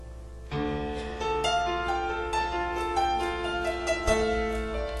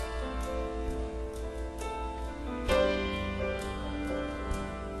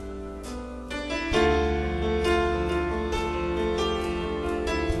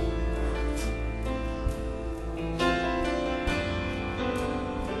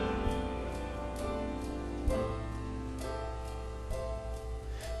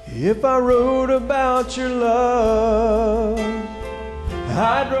If I wrote about your love,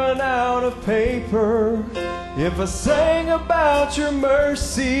 I'd run out of paper. If I sang about your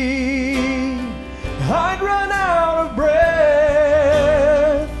mercy, I'd run out of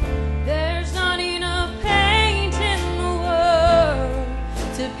breath. There's not enough paint in the world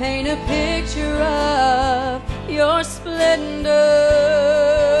to paint a picture of your splendor.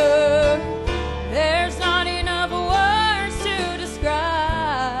 There's not enough words to describe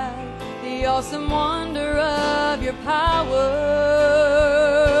the awesome wonder of your power.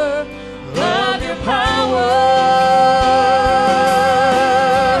 Of your power.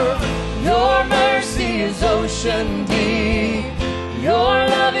 Your mercy is ocean deep. Your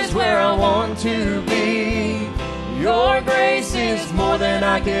love is where I want to be. Your grace is more than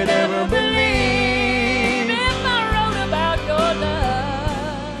I could ever believe. If I wrote about your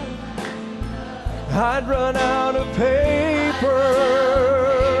love, I'd run out of paper.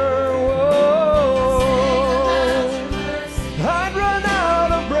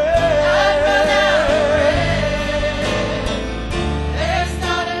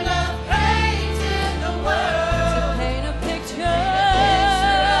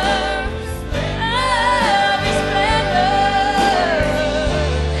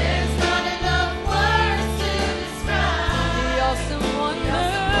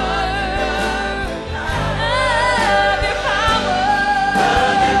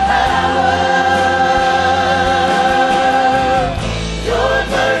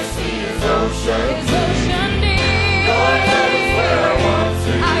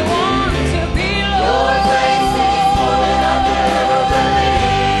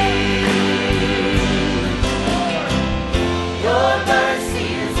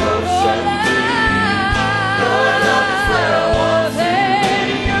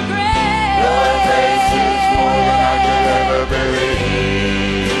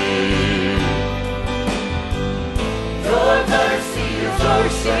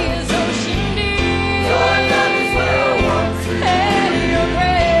 mercy